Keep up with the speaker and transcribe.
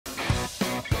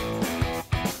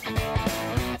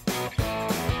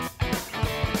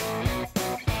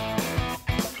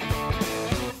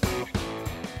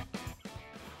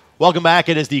Welcome back.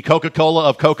 It is the Coca-Cola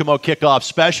of Kokomo Kickoff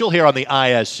special here on the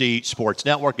ISC Sports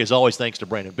Network. As always, thanks to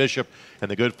Brandon Bishop and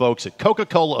the good folks at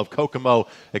Coca-Cola of Kokomo.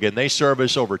 Again, they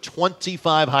service over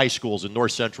 25 high schools in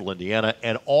north central Indiana,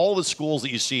 and all the schools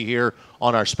that you see here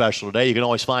on our special today. You can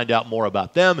always find out more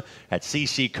about them at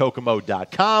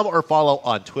cckokomo.com or follow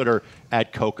on Twitter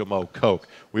at Kokomo Coke.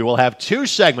 We will have two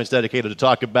segments dedicated to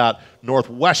talk about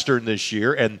Northwestern this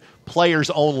year, and players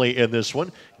only in this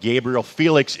one. Gabriel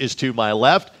Felix is to my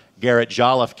left. Garrett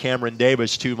Jolliffe, Cameron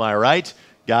Davis to my right.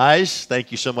 Guys,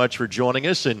 thank you so much for joining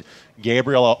us. And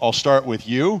Gabriel, I'll start with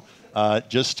you.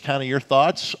 Just kind of your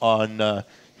thoughts on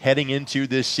heading into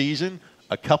this season.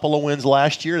 A couple of wins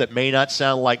last year that may not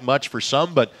sound like much for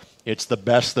some, but it's the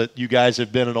best that you guys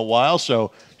have been in a while.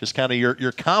 So just kind of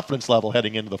your confidence level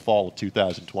heading into the fall of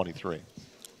 2023.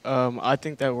 I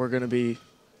think that we're going to be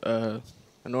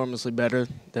enormously better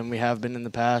than we have been in the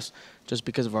past just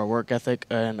because of our work ethic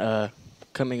and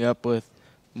coming up with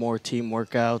more team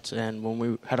workouts. And when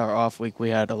we had our off week, we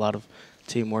had a lot of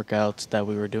team workouts that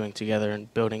we were doing together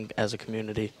and building as a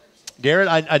community. Garrett,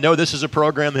 I know this is a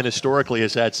program that historically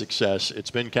has had success.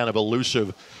 It's been kind of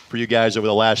elusive for you guys over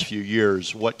the last few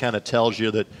years. What kind of tells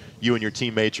you that you and your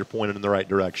teammates are pointed in the right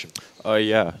direction?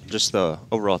 Yeah, just the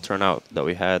overall turnout that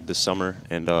we had this summer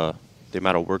and the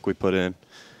amount of work we put in.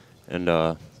 And,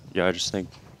 yeah, I just think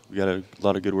we got a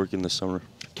lot of good work in this summer.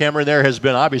 Cameron, there has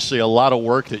been obviously a lot of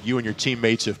work that you and your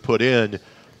teammates have put in.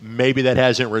 Maybe that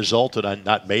hasn't resulted –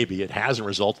 not maybe, it hasn't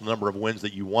resulted in the number of wins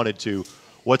that you wanted to.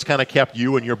 What's kind of kept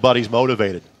you and your buddies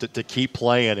motivated to keep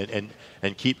playing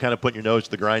and keep kind of putting your nose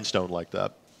to the grindstone like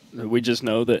that? We just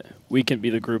know that we can be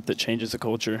the group that changes the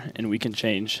culture and we can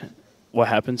change what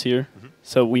happens here. Mm-hmm.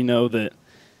 So we know that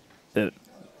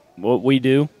what we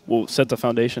do will set the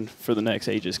foundation for the next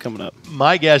ages coming up.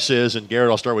 My guess is, and Garrett,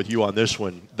 I'll start with you on this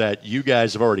one, that you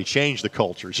guys have already changed the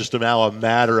culture. It's just now a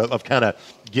matter of kind of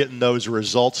getting those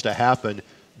results to happen.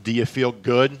 Do you feel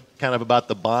good kind of about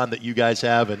the bond that you guys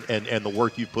have and the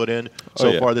work you put in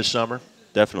so far this summer?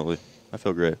 Definitely. I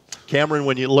feel great. Cameron,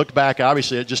 when you look back,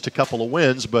 obviously at just a couple of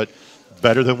wins, but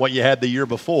better than what you had the year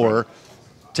before,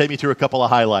 take me through a couple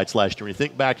of highlights last year. When you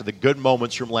think back to the good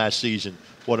moments from last season,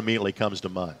 what immediately comes to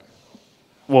mind?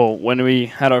 Well, when we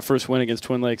had our first win against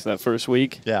Twin Lakes that first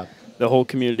week, the whole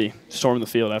community stormed the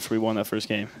field after we won that first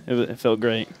game. It felt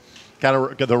great. Kind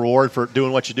of the reward for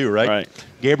doing what you do, right? Right.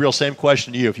 Gabriel, same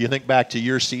question to you. If you think back to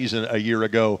your season a year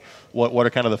ago, what are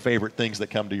kind of the favorite things that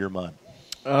come to your mind?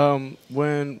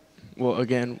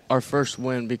 Again, our first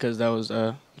win, because that was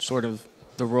sort of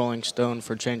the rolling stone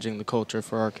for changing the culture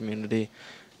for our community.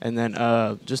 And then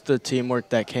just the teamwork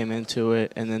that came into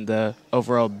it, and then the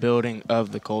overall building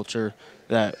of the culture,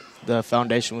 that the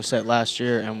foundation was set last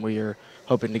year, and we are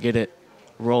hoping to get it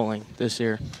rolling this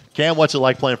year. Cam, what's it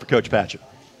like playing for Coach Patchett?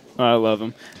 I love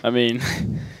him. I mean,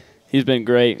 he's been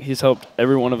great. He's helped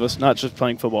every one of us, not just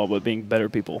playing football, but being better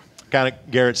people. Kind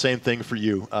of, Garrett, same thing for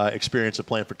you, experience of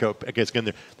playing for Coach.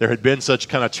 Again, there had been such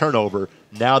kind of turnover.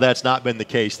 Now that's not been the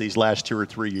case these last 2 or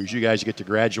 3 years. You guys get to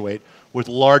graduate with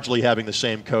largely having the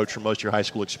same coach for most of your high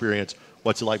school experience.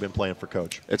 What's it like been playing for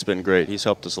Coach? It's been great. He's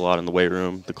helped us a lot in the weight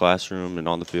room, the classroom, and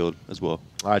on the field as well.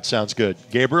 All right, sounds good.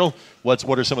 Gabriel, what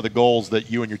are some of the goals that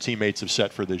you and your teammates have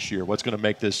set for this year? What's going to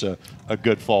make this a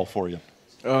good fall for you?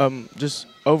 Just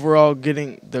overall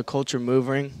getting the culture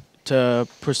moving to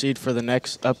proceed for the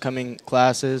next upcoming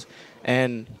classes,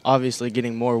 and obviously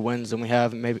getting more wins than we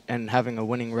have, and having a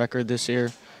winning record this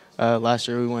year. Last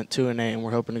year we went 2-8, and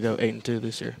we're hoping to go 8-2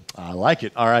 this year. I like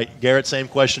it. All right, Garrett, same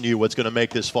question to you. What's going to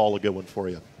make this fall a good one for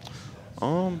you?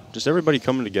 Just everybody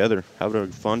coming together, having a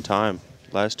fun time.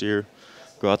 Last year,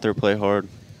 go out there, play hard.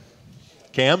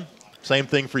 Cam, same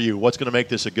thing for you. What's going to make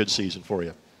this a good season for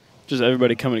you? Just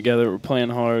everybody coming together. We're playing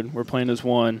hard. We're playing as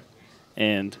one,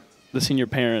 and the senior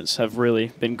parents have really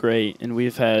been great, and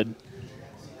we've had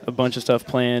a bunch of stuff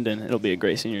planned, and it'll be a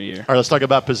great senior year. All right, let's talk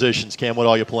about positions. Cam, what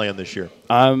all you playing this year?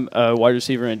 I'm a wide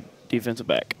receiver and defensive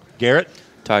back. Garrett?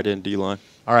 Tight end, D-line.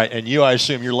 All right, and you, I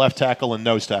assume you're left tackle and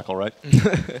nose tackle, right?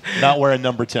 Not wearing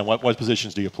number 10. What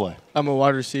positions do you play? I'm a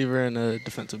wide receiver and a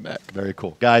defensive back. Very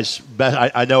cool. Guys,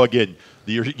 I know, again,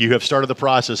 you have started the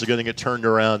process of getting it turned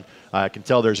around. I can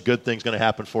tell there's good things going to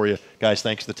happen for you. Guys,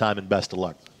 thanks for the time and best of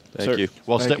luck. Thank you.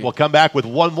 We'll come back with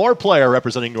one more player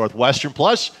representing Northwestern.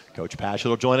 Plus, Coach Patchett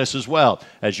will join us as well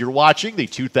as you're watching the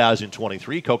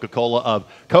 2023 Coca-Cola of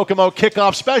Kokomo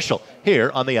Kickoff Special here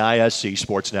on the ISC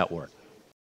Sports Network.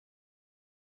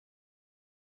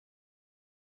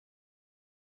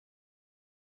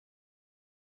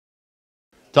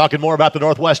 Talking more about the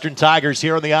Northwestern Tigers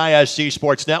here on the ISC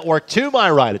Sports Network. To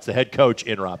my right, it's the head coach,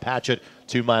 Rob Patchett.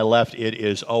 To my left, it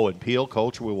is Owen Peel.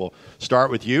 Coach, we will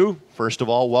start with you. First of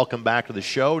all, welcome back to the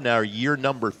show. Now, year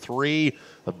number 3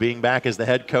 of being back as the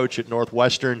head coach at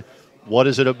Northwestern. What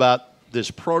is it about this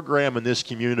program and this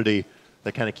community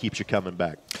that kind of keeps you coming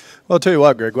back? Well, I'll tell you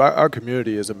what, Greg, our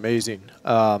community is amazing.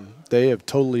 They have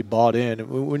totally bought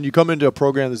in. When you come into a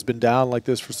program that's been down like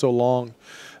this for so long,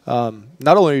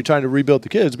 not only are you trying to rebuild the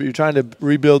kids, but you're trying to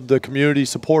rebuild the community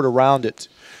support around it.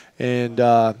 And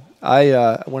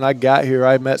when I got here,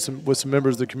 I met with some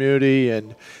members of the community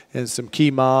and some key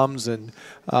moms and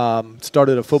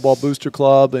started a football booster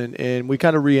club, and we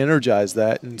kind of re-energized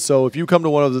that. And so if you come to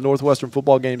one of the Northwestern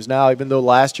football games now, even though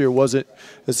last year wasn't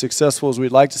as successful as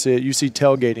we'd like to see it, you see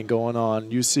tailgating going on.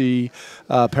 You see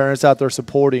parents out there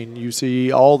supporting. You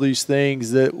see all these things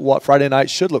that what Friday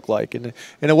night should look like. And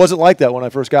it wasn't like that when I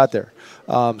first got there.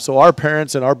 So our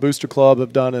parents and our booster club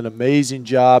have done an amazing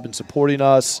job in supporting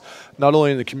us, not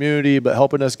only in the community, but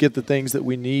helping us get the things that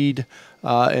we need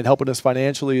and helping us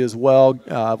financially as well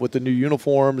with the new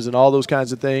uniforms and all those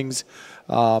kinds of things.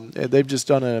 And they've just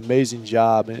done an amazing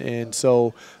job. And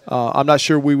so I'm not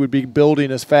sure we would be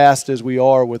building as fast as we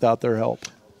are without their help.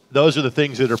 Those are the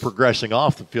things that are progressing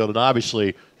off the field and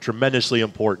obviously tremendously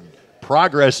important.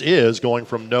 Progress is going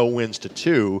from no wins to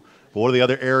 2. But what are the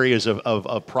other areas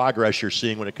of progress you're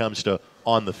seeing when it comes to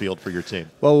on the field for your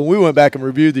team? Well, when we went back and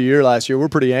reviewed the year last year, we're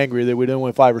pretty angry that we didn't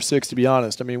win 5 or 6, to be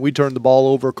honest. I mean, we turned the ball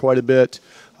over quite a bit,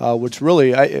 which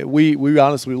really we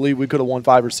honestly believe we could have won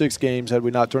 5 or 6 games had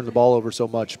we not turned the ball over so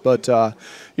much. But,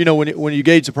 when you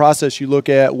gauge the process, you look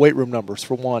at weight room numbers,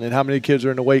 for one, and how many kids are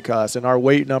in the weight class. And our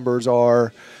weight numbers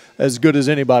are as good as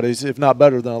anybody's, if not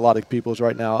better than a lot of people's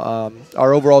right now.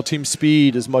 Our overall team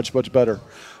speed is much, much better.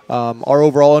 Our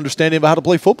overall understanding about how to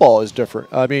play football is different.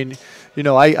 I mean,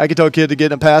 I could tell a kid to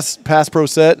get in a pass pro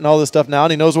set and all this stuff now,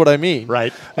 and he knows what I mean.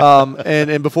 Right.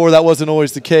 And before that wasn't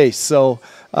always the case. So,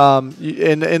 and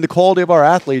the quality of our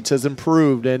athletes has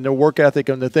improved, and their work ethic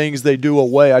and the things they do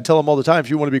away. I tell them all the time, if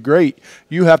you want to be great,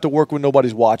 you have to work when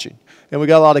nobody's watching. And we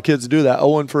got a lot of kids to do that.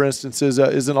 Owen, for instance, is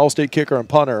an all-state kicker and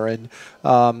punter. And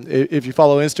if you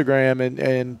follow Instagram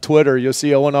and Twitter, you'll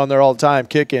see Owen on there all the time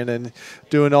kicking and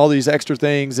doing all these extra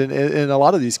things. And a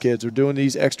lot of these kids are doing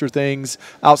these extra things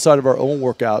outside of our own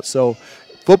workouts. So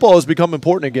football has become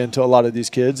important again to a lot of these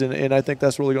kids, and I think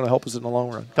that's really going to help us in the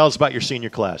long run. Tell us about your senior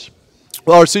class.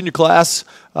 Well, our senior class,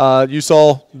 you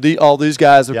saw all these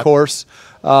guys, of course.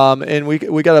 And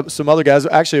we got some other guys,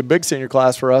 actually a big senior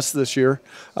class for us this year.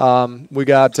 We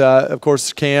got, of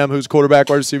course, Cam, who's quarterback,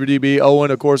 wide receiver, DB. Owen,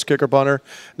 of course, kicker, punter.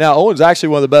 Now, Owen's actually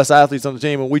one of the best athletes on the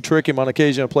team, and we trick him on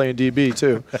occasion of playing DB,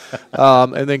 too.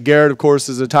 And then Garrett, of course,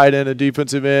 is a tight end, a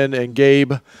defensive end, and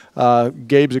Gabe.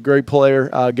 Gabe's a great player.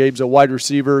 Gabe's a wide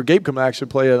receiver. Gabe can actually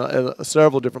play in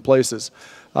several different places.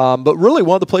 But really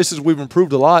one of the places we've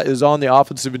improved a lot is on the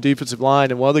offensive and defensive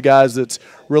line. And one of the guys that's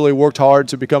really worked hard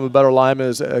to become a better lineman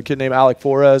is a kid named Alec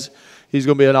Flores. He's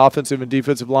going to be an offensive and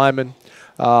defensive lineman.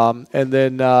 And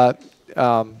then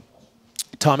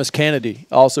Thomas Kennedy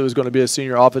also is going to be a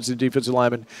senior offensive and defensive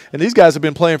lineman. And these guys have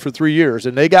been playing for 3 years.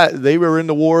 And they were in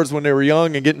the wars when they were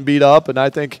young and getting beat up. And I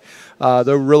think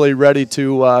they're really ready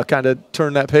to kind of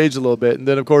turn that page a little bit. And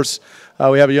then, of course,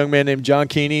 we have a young man named John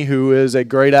Keeney, who is a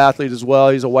great athlete as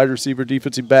well. He's a wide receiver,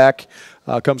 defensive back,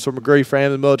 comes from a great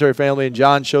family, military family, and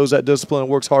John shows that discipline and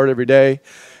works hard every day.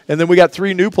 And then we got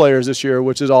 3 new players this year,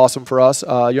 which is awesome for us.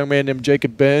 A young man named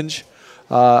Jacob Benge.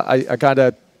 I kind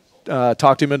of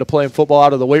talked him into playing football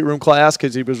out of the weight room class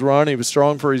because he was running. He was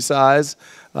strong for his size.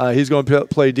 He's going to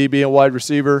play DB and wide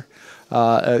receiver.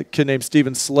 A kid named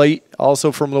Steven Slate,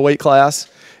 also from the weight class.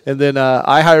 And then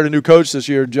I hired a new coach this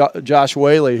year, Josh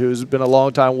Whaley, who's been a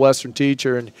long-time Western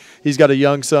teacher, and he's got a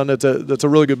young son that's a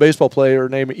really good baseball player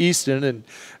named Easton. And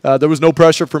there was no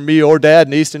pressure from me or Dad,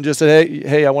 and Easton just said,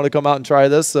 hey, I want to come out and try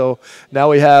this. So now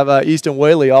we have Easton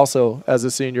Whaley also as a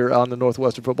senior on the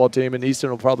Northwestern football team, and Easton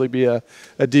will probably be a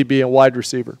DB and wide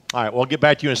receiver. All right, well, I'll get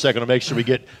back to you in a second. I'll make sure we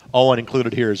get Owen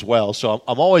included here as well. So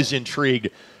I'm always intrigued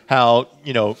how,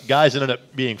 guys that end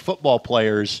up being football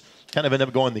players kind of end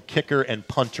up going the kicker and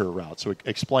punter route. So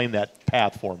explain that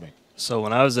path for me. So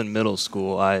when I was in middle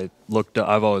school, I've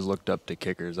always looked up to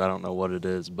kickers. I don't know what it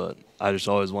is, but I just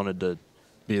always wanted to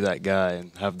be that guy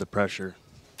and have the pressure.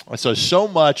 So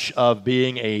much of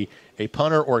being a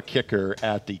punter or kicker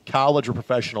at the college or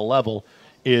professional level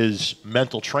is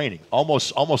mental training,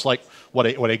 almost like what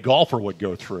a golfer would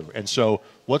go through. And so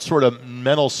what sort of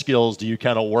mental skills do you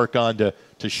kind of work on to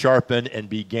sharpen and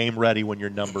be game ready when your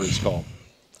number is called?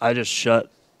 I just shut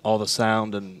all the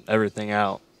sound and everything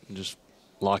out and just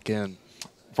lock in.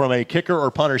 From a kicker or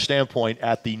punter standpoint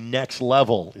at the next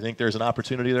level, do you think there's an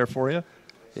opportunity there for you?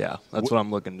 Yeah, that's what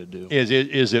I'm looking to do.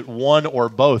 Is it one or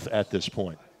both at this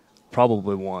point?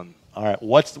 Probably one. All right.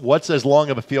 What's as long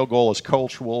of a field goal as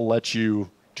coach will let you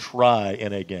try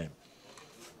in a game?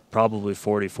 Probably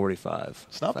 40, 45.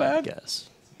 It's not bad. Guess.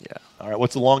 Yeah. All right.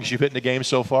 What's the longest you've hit in a game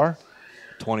so far?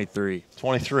 23.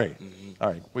 23. Mm-hmm. All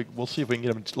right. We'll see if we can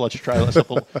get him to let you try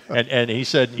something. and he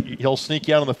said he'll sneak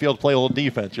you out on the field, play a little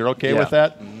defense. You're okay with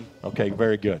that? Mm-hmm. Okay.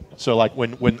 Very good. So like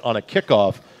when on a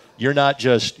kickoff, you're not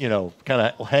just kind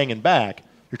of hanging back.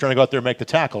 You're trying to go out there and make the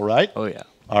tackle, right? Oh yeah.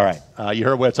 All right. You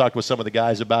heard what I talked with some of the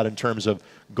guys about in terms of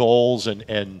goals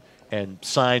and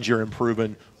signs you're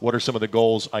improving. What are some of the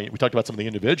goals? We talked about some of the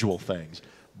individual things,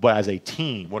 but as a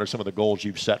team, what are some of the goals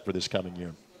you've set for this coming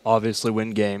year? Obviously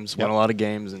win games, Yep. win a lot of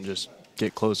games, and just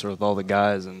get closer with all the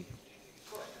guys and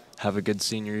have a good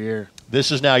senior year.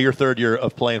 This is now your third year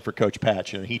of playing for Coach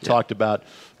Patch. He talked about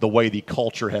the way the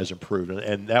culture has improved,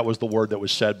 and that was the word that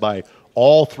was said by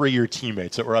all three of your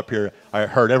teammates that were up here. I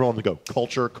heard everyone go,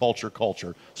 culture, culture,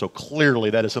 culture. So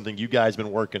clearly that is something you guys have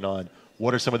been working on.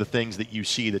 What are some of the things that you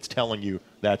see that's telling you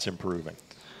that's improving?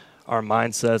 Our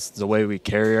mindsets, the way we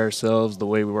carry ourselves, the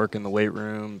way we work in the weight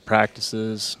room,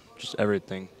 practices, just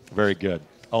everything. Very good.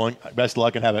 Owen, best of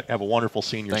luck and have a wonderful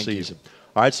senior Thank season. you.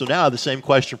 All right, so now the same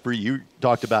question for you. You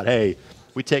talked about, hey,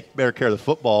 we take better care of the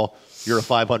football. You're a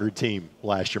 500 team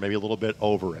last year, maybe a little bit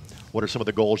over it. What are some of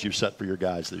the goals you've set for your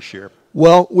guys this year?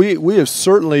 Well, we have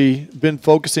certainly been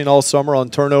focusing all summer on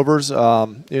turnovers.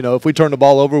 If we turn the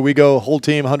ball over, we go whole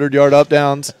team 100-yard up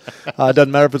downs.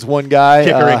 Doesn't matter if it's one guy.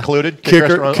 Kicker included?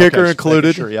 Kicker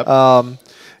included. Sure, yep. And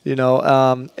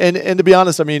to be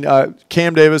honest,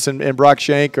 Cam Davis and Brock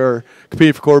Shank are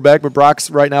competing for quarterback, but Brock's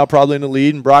right now probably in the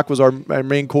lead, and Brock was our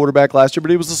main quarterback last year,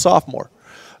 but he was a sophomore.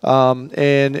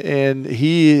 And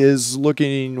he is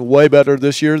looking way better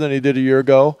this year than he did a year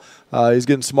ago. He's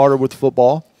getting smarter with the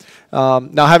football.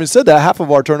 Now, having said that, half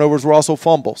of our turnovers were also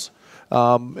fumbles.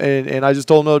 And I just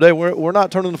told him the other day, we're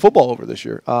not turning the football over this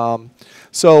year. And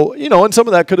some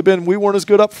of that could have been we weren't as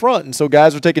good up front, and so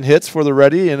guys are taking hits for the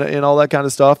ready and all that kind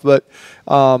of stuff. But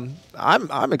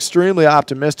I'm extremely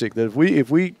optimistic that if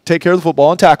we take care of the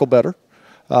football and tackle better,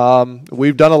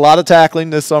 we've done a lot of tackling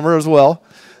this summer as well.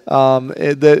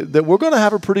 That we're going to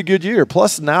have a pretty good year.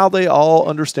 Plus, now they all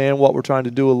understand what we're trying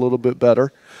to do a little bit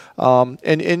better.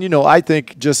 I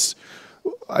think just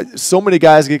so many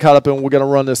guys get caught up in we're going to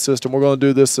run this system, we're going to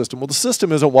do this system. Well, the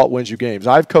system isn't what wins you games.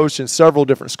 I've coached in several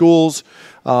different schools.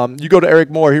 You go to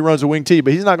Eric Moore, he runs a wing T,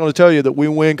 but he's not going to tell you that we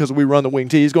win because we run the wing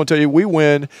T. He's going to tell you we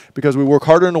win because we work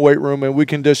harder in the weight room and we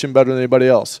condition better than anybody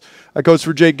else. I coached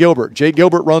for Jake Gilbert. Jake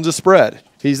Gilbert runs a spread.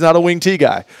 He's not a wing T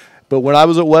guy. But when I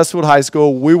was at Westwood High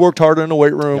School, we worked harder in the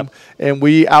weight room, and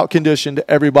we out-conditioned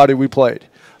everybody we played.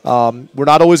 We're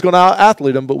not always going to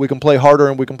out-athlete them, but we can play harder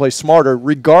and we can play smarter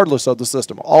regardless of the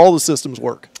system. All the systems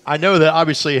work. I know that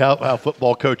obviously how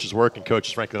football coaches work and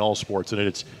coaches, frankly, in all sports, and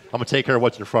it's I'm going to take care of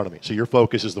what's in front of me. So your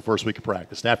focus is the first week of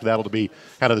practice. And after that, it'll be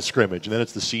kind of the scrimmage, and then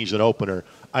it's the season opener.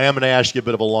 I am going to ask you a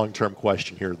bit of a long-term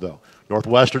question here, though.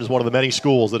 Northwestern is one of the many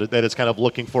schools that is kind of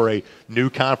looking for a new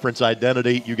conference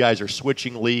identity. You guys are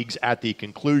switching leagues at the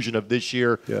conclusion of this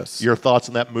year. Yes. Your thoughts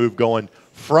on that move going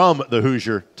from the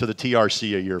Hoosier to the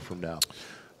TRC a year from now?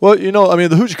 Well,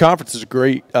 the Hoosier Conference is a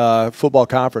great football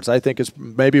conference. I think it's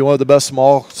maybe one of the best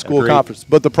small school conferences.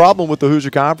 But the problem with the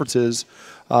Hoosier Conference is,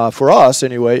 for us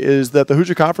anyway, is that the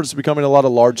Hoosier Conference is becoming a lot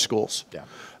of large schools. Yeah.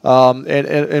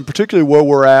 And particularly where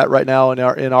we're at right now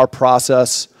in our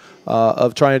process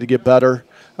of trying to get better.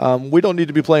 We don't need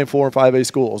to be playing 4 and 5A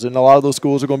schools, and a lot of those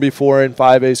schools are going to be 4 and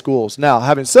 5A schools. Now,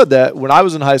 having said that, when I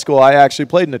was in high school, I actually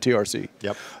played in the TRC.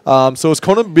 Yep. So it's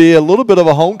going to be a little bit of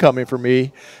a homecoming for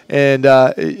me, and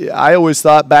I always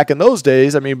thought back in those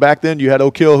days, back then you had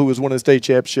Oak Hill, who was winning state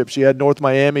championships. You had North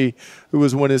Miami, who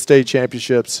was winning state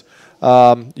championships. We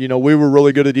were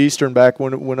really good at Eastern back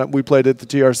when we played at the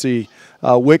TRC.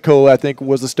 Whitco, I think,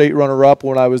 was the state runner-up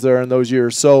when I was there in those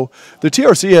years. So the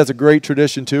TRC has a great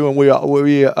tradition too, and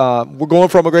we're going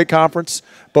from a great conference,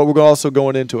 but we're also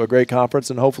going into a great conference,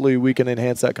 and hopefully we can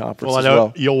enhance that conference as well. Well, I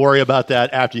know you'll worry about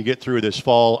that after you get through this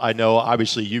fall. I know,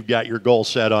 obviously, you've got your goal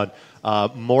set on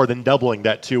more than doubling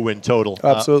that 2-win total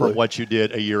from what you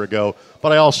did a year ago.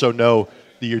 But I also know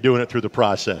that you're doing it through the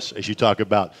process, as you talk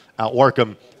about. Outwork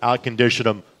them, out-condition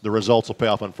them. The results will pay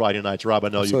off on Friday nights. Rob, I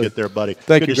know you get there, buddy.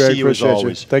 Thank Good you, to Greg. see you as Appreciate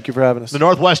always. you. Thank you for having us. The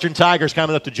Northwestern Tigers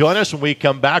coming up to join us. When we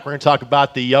come back, we're going to talk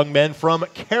about the young men from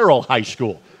Carroll High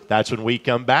School. That's when we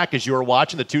come back as you're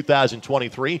watching the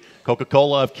 2023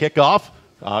 Coca-Cola of Kickoff,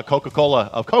 Coca-Cola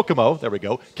of Kokomo, there we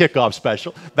go, Kickoff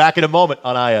special. Back in a moment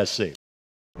on ISC.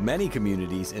 Many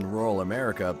communities in rural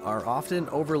America are often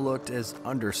overlooked as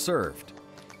underserved.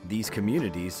 These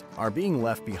communities are being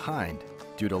left behind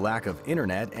due to lack of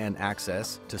internet and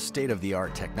access to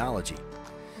state-of-the-art technology.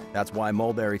 That's why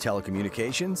Mulberry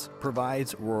Telecommunications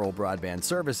provides rural broadband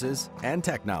services and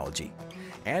technology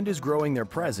and is growing their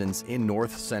presence in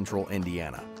north central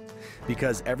Indiana.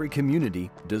 Because every community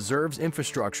deserves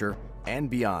infrastructure and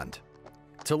beyond.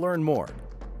 To learn more,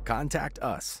 contact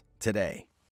us today.